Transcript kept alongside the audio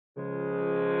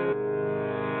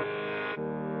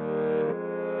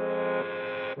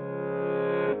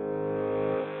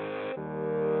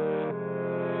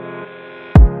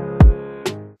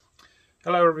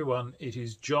everyone, it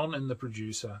is John and the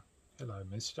producer. Hello,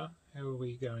 mister. How are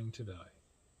we going today?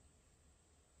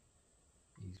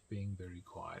 He's being very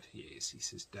quiet. Yes, he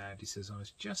says, Dad, he says, I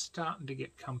was just starting to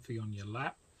get comfy on your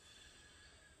lap.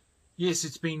 Yes,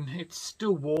 it's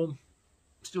still warm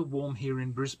here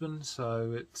in Brisbane,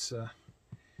 so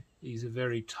he's a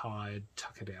very tired,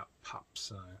 tuck-it-out pup,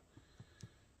 so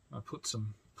I put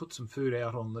some food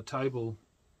out on the table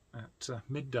at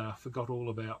midday. I forgot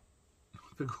about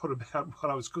what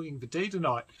I was cooking for tea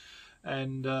tonight,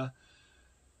 and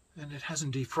it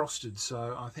hasn't defrosted.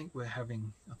 So I think we're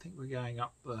going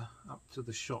up to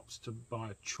the shops to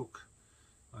buy a chook.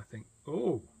 I think.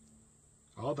 Oh,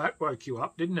 that woke you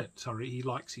up, didn't it? Sorry, he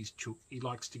likes his chook. He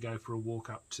likes to go for a walk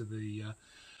up to the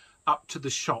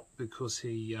shop because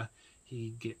he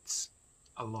gets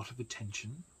a lot of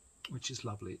attention, which is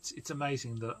lovely. It's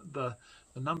amazing the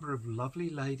number of lovely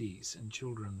ladies and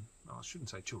children. Well, I shouldn't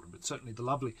say children, but certainly the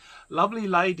lovely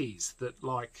ladies that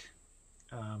like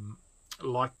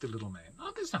the little man.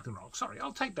 Oh, there's nothing wrong. Sorry,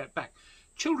 I'll take that back.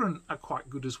 Children are quite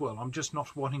good as well. I'm just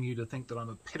not wanting you to think that I'm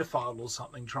a pedophile or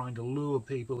something, trying to lure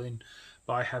people in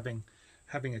by having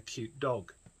a cute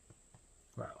dog.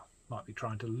 Well, might be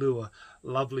trying to lure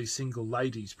lovely single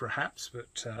ladies, perhaps,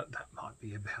 but that might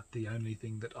be about the only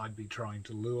thing that I'd be trying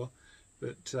to lure.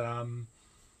 But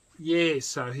yeah,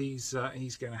 so he's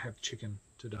going to have chicken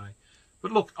today.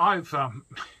 But look, I've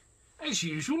as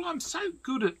usual, I'm so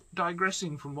good at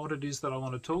digressing from what it is that I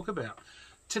want to talk about.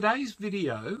 Today's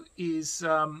video is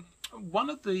one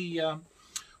of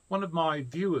my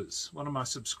viewers, one of my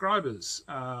subscribers,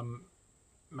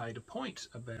 made a point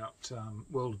about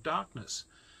World of Darkness,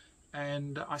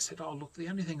 and I said, "Oh, look, the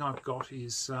only thing I've got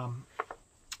is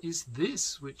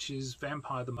this, which is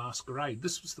Vampire the Masquerade."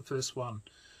 This was the first one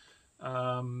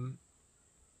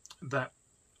that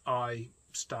I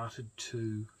started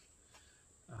to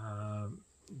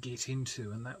get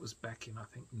into, and that was back in I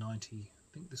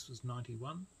think this was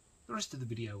 91. The rest of the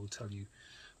video will tell you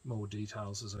more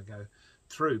details as I go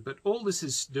through, but all this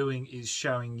is doing is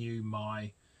showing you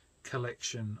my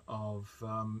collection of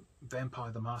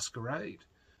Vampire the Masquerade,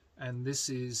 and this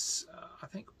is I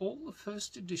think all the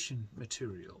first edition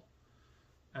material,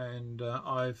 and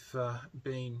I've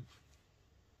been,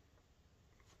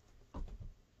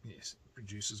 yes, the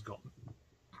producer's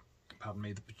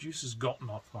gotten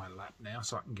off my lap now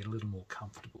so I can get a little more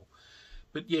comfortable.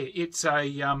 But yeah, it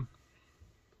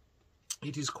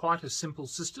is quite a simple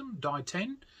system, die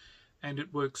 10, and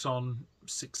it works on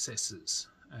successes,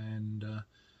 and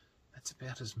that's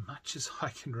about as much as I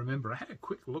can remember. I had a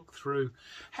quick look through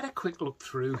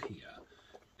here,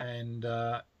 and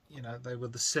you know, they were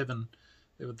the seven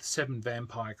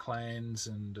vampire clans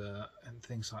and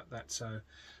things like that. So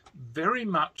very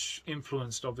much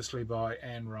influenced, obviously, by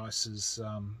Anne Rice's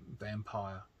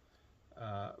vampire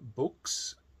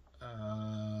books.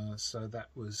 So that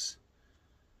was,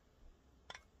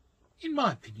 in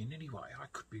my opinion anyway, I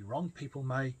could be wrong, people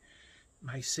may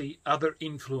see other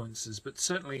influences, but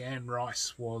certainly Anne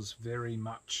Rice was very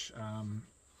much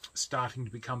starting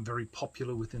to become very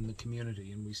popular within the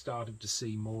community, and we started to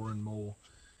see more and more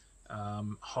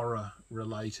horror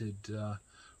related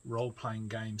role-playing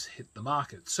games hit the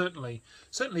market. Certainly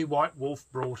White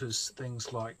Wolf brought us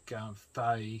things like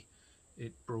Fae.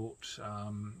 It brought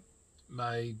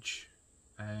Mage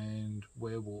and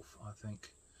Werewolf, I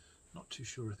think. Not too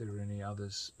sure if there are any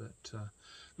others, but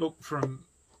look, from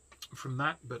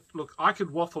that, but look, I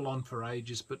could waffle on for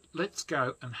ages, but let's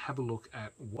go and have a look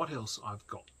at what else I've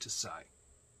got to say.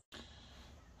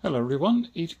 Hello everyone,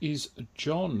 it is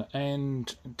John,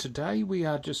 and today we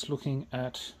are just looking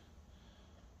at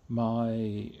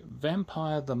my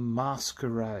Vampire the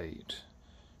Masquerade,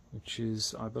 which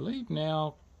is, I believe,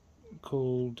 now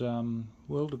called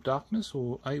World of Darkness,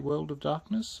 or A World of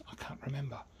Darkness. I can't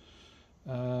remember.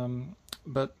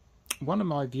 But one of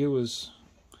my viewers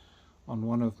on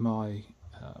one of my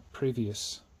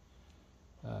previous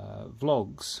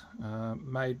vlogs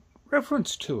made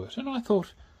reference to it, and I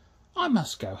thought I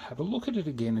must go have a look at it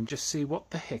again and just see what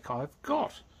the heck I've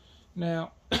got.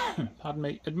 Now, pardon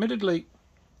me, admittedly,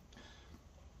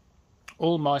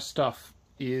 all my stuff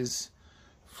is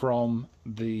from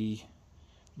the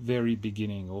very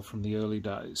beginning, or from the early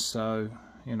days. So,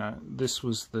 you know, this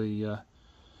was the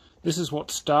this is what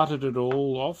started it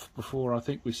all off before I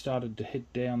think we started to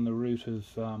head down the route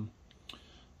of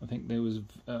I think there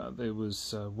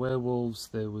was werewolves,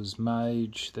 there was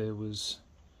mage, I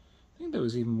think there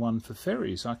was even one for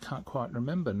fairies. I can't quite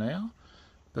remember now,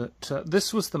 but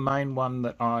this was the main one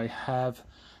that I have,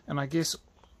 and I guess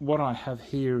what I have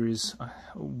here is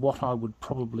what I would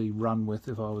probably run with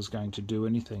if I was going to do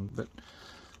anything. But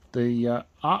The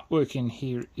artwork in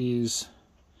here is,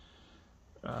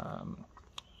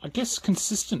 I guess,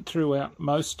 consistent throughout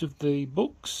most of the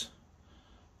books,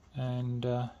 and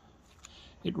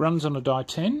it runs on a die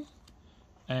 10,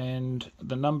 and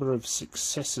the number of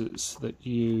successes that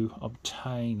you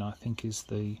obtain, I think, is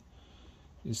the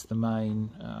main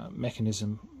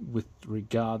mechanism with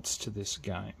regards to this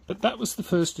game. But that was the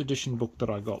first edition book that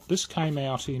I got. This came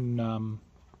out in,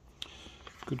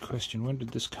 good question, when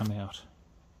did this come out?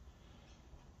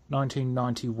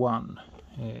 1991.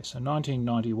 Yeah, so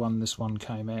 1991 this one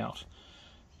came out,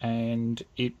 and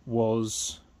it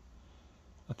was,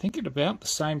 I think, at about the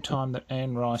same time that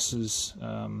Anne Rice's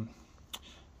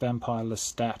Vampire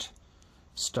Lestat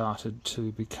started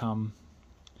to become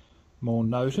more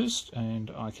noticed,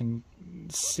 and I can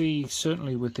see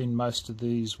certainly within most of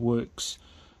these works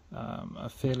a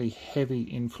fairly heavy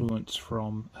influence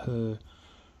from her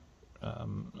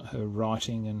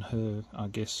writing and her, I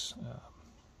guess,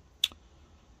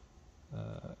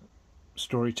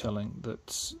 storytelling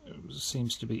that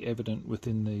seems to be evident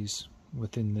within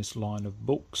this line of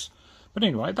books. But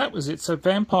anyway, that was it. So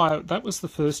Vampire, that was the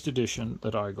first edition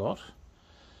that I got.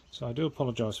 So I do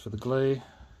apologise for the glare.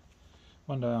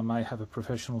 One day I may have a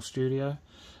professional studio.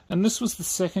 And this was the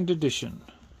second edition.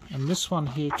 And this one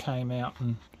here came out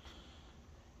in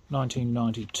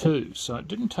 1992. So it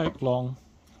didn't take long.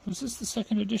 Was this the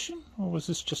second edition? Or was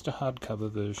this just a hardcover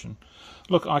version?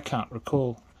 Look, I can't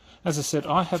recall. As I said,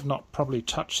 I have not probably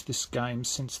touched this game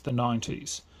since the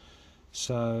 90s.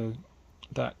 So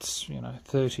that's,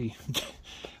 30,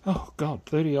 oh God,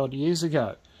 30 odd years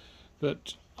ago.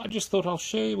 But I just thought I'll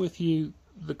share with you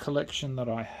the collection that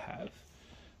I have.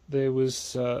 There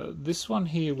was this one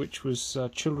here, which was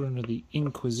Children of the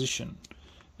Inquisition,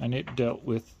 and it dealt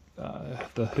with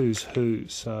the who's who.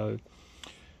 So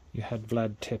you had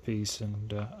Vlad Tepes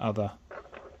and other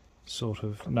sort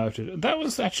of noted. That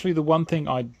was actually the one thing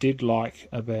I did like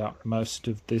about most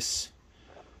of this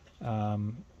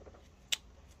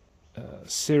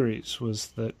series, was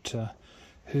that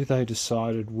who they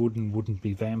decided would and wouldn't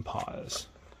be vampires.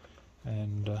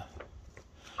 And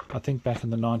I think back in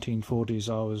the 1940s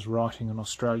I was writing an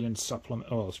Australian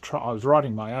supplement, or I was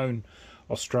writing my own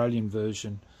Australian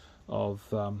version of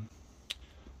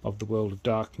the World of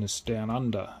Darkness Down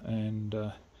Under, and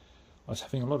I was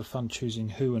having a lot of fun choosing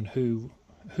who and who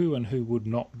would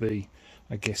not be,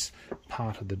 I guess,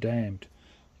 part of the damned.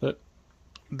 But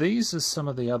these are some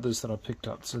of the others that I picked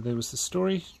up. So there was the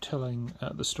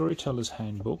Storyteller's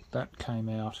Handbook that came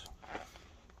out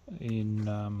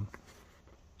in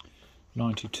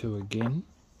 92 again.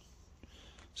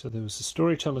 So there was the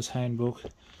Storyteller's Handbook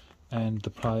and the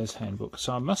Player's Handbook.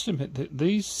 So I must admit that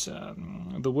these,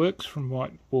 the works from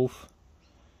White Wolf,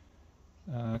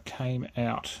 came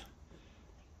out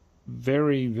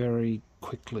very, very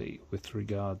quickly with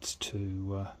regards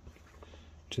to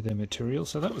their material.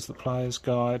 So that was the Player's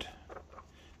Guide.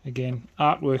 Again,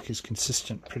 artwork is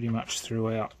consistent pretty much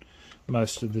throughout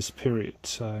most of this period.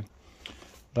 So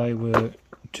they were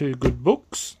two good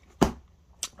books.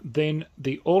 Then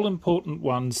the all-important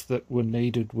ones that were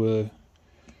needed were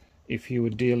if you were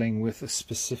dealing with a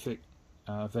specific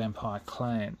vampire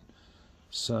clan.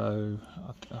 So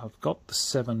I've got the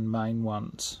 7 main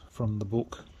ones from the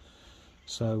book.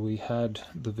 So we had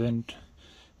the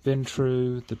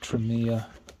Ventru, the Tremere,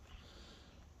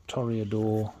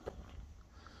 Toreador,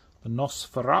 the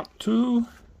Nosferatu,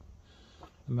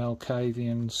 the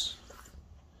Malkavians,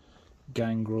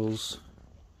 Gangrels,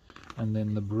 and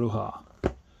then the Bruja.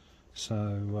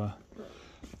 So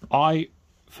I,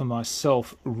 for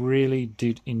myself, really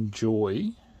did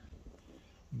enjoy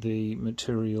the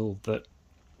material that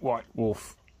White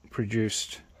Wolf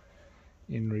produced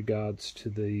in regards to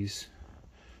these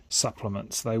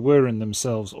supplements. They were in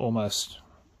themselves almost,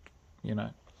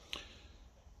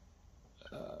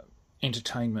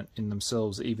 entertainment in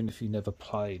themselves, even if you never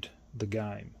played the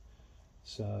game.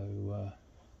 So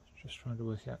just trying to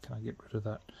work out, can I get rid of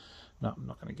that? No, I'm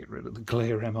not going to get rid of the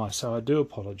glare, am I? So I do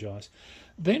apologise.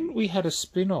 Then we had a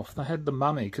spin-off. They had The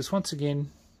Mummy, because once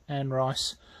again, Anne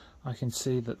Rice, I can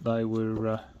see that they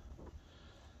were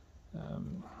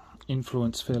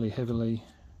influenced fairly heavily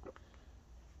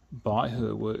by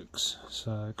her works.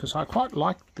 So, because I quite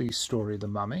liked the story of The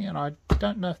Mummy, and I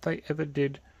don't know if they ever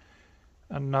did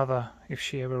another, if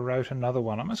she ever wrote another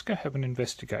one. I must go have an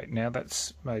investigate now.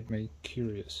 That's made me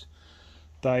curious.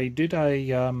 They did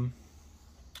a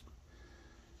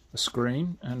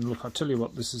screen, and look, I tell you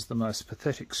what, this is the most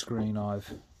pathetic screen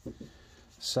I've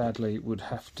sadly would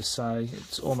have to say.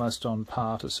 It's almost on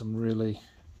par to some really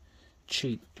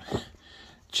cheap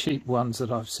cheap ones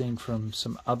that I've seen from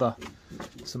some other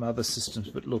systems.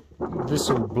 But look, this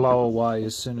will blow away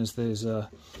as soon as there's a,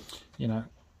 you know,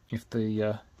 if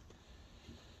the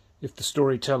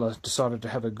storyteller decided to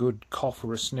have a good cough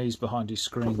or a sneeze behind his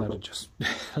screen, that'd just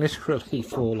literally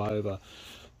fall over.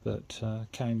 But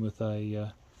came with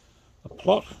a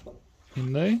plot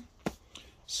in there,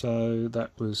 so that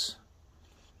was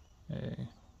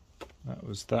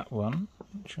that one,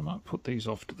 which I might put these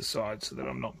off to the side so that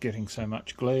I'm not getting so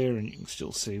much glare and you can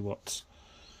still see what's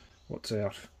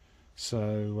out.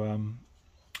 So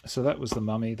so that was the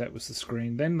mummy, that was the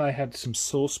screen. Then they had some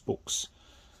source books.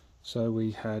 So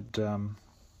we had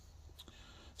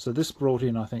so this brought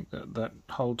in, I think, that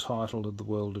whole title of The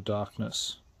World of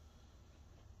Darkness,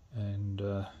 and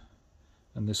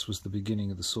this was the beginning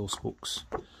of the source books.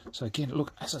 So again,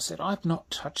 look, as I said, I've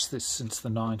not touched this since the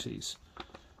 90s.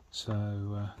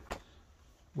 So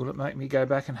will it make me go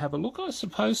back and have a look? I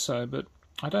suppose so, but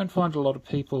I don't find a lot of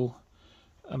people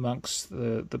amongst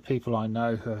the people I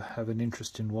know who have an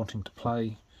interest in wanting to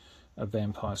play a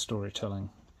vampire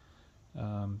storytelling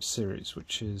series,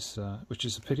 which is a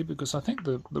pity, because I think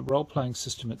the role-playing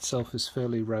system itself is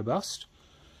fairly robust.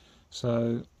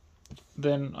 So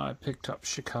then I picked up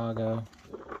Chicago.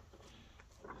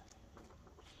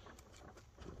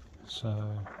 So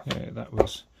yeah, that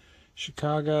was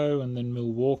Chicago, and then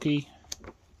Milwaukee.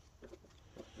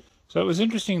 So it was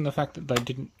interesting the fact that they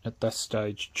didn't at that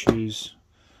stage choose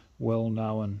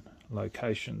well-known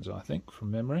locations, I think,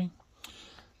 from memory.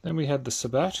 Then we had the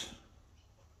Sabbat,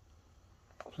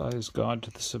 Player's Guide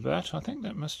to the Sabbat. I think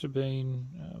that must have been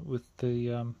with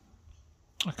the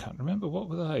I can't remember, what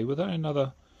were they? Were they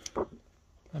another?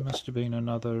 They must have been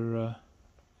another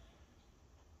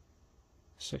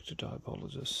Sector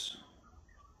Diabologist.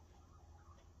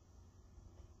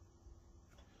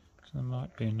 So there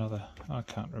might be another. I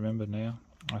can't remember now.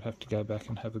 I'd have to go back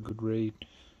and have a good read.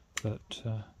 But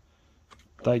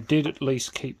they did at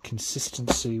least keep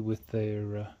consistency with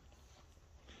their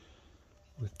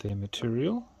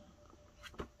material.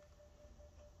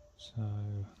 So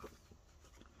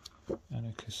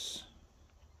Anarchus.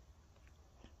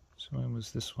 So when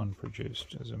was this one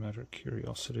produced? As a matter of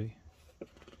curiosity,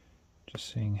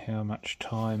 just seeing how much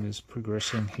time is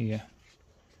progressing here.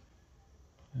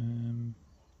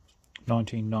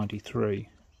 1993.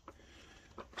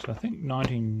 So I think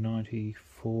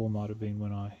 1994 might have been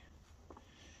when I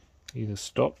either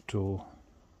stopped or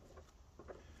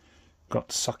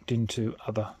got sucked into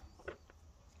other.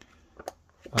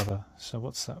 So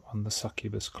what's that one? The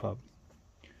Succubus Club.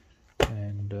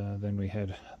 And then we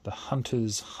had the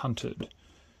Hunters Hunted.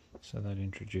 So that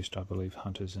introduced, I believe,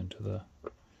 hunters into the,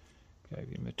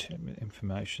 gave you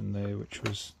information there, which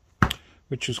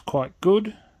was quite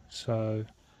good. So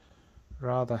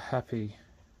rather happy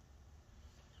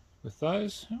with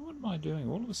those. And what am I doing?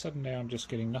 All of a sudden now I'm just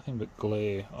getting nothing but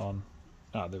glare on.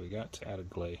 Ah, there we go. It's added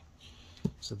glare.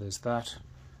 So there's that,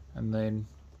 and then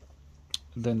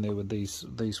there were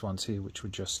these ones here, which were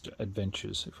just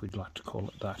adventures, if we'd like to call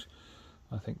it that.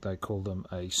 I think they call them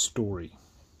a story.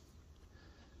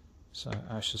 So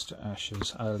Ashes to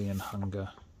Ashes, Alien Hunger,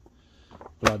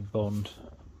 Blood Bond,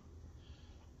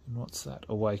 and what's that?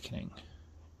 Awakening,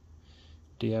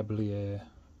 Diabliere,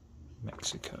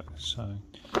 Mexico. So,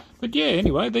 but yeah,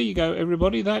 anyway, there you go,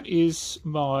 everybody. That is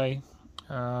my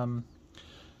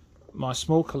my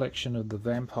small collection of the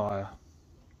Vampire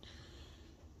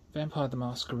the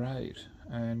Masquerade,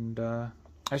 and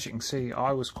as you can see,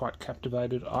 I was quite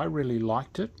captivated. I really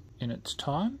liked it in its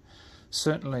time.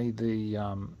 Certainly the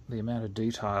amount of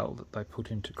detail that they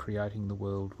put into creating the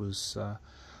world was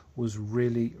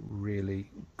really, really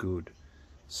good.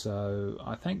 So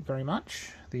I thank very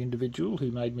much the individual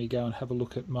who made me go and have a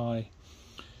look at my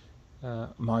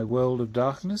my World of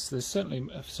Darkness. There's certainly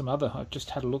some other, I've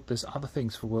just had a look, there's other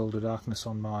things for World of Darkness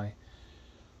on my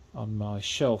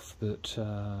shelf, but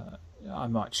I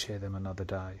might share them another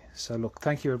day. So look,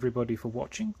 thank you everybody for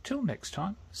watching. Till next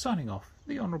time, signing off,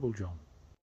 the Honourable John.